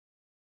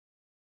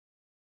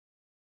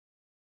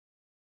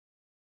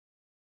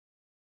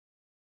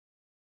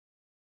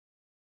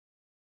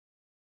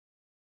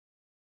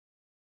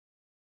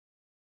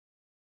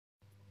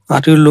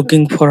Are you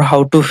looking for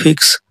how to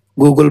fix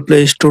Google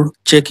Play Store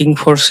checking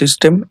for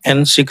system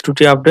and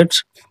security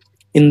updates?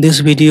 In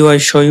this video, I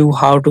show you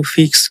how to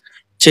fix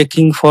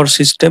checking for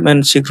system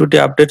and security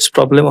updates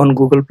problem on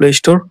Google Play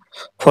Store.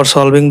 For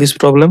solving this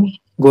problem,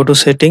 go to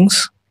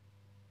settings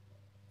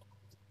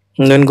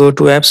and then go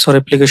to apps or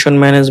application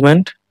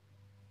management.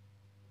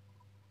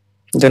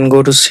 Then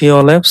go to see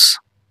all apps.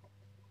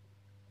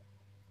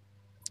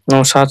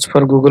 Now search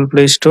for Google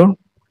Play Store.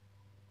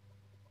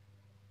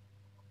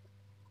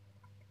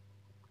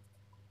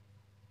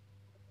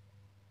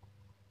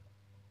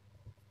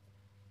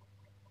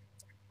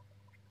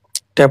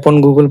 Tap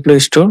on Google Play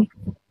Store.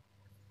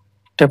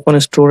 Tap on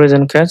storage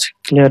and cache.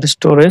 Clear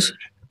storage.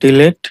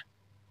 Delete.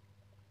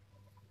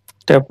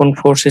 Tap on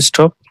force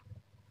stop.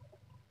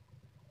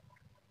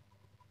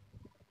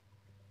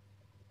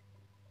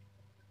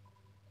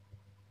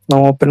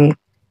 Now open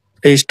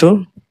Play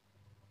Store.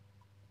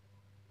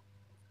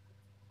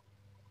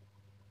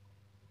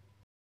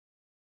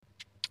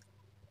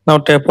 Now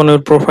tap on your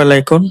profile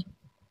icon.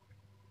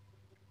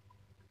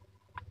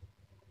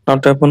 Now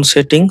tap on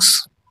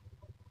settings.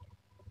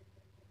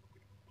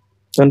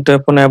 Then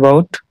tap on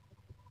about.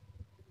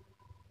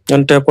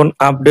 Then tap on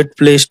update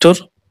Play Store.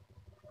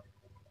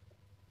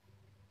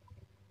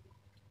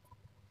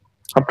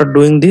 After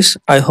doing this,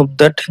 I hope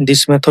that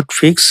this method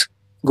fix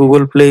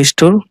Google Play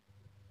Store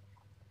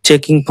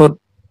checking for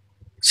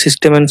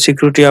system and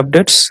security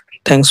updates.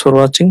 Thanks for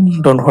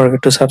watching. Don't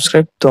forget to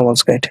subscribe to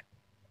Amal's Guide.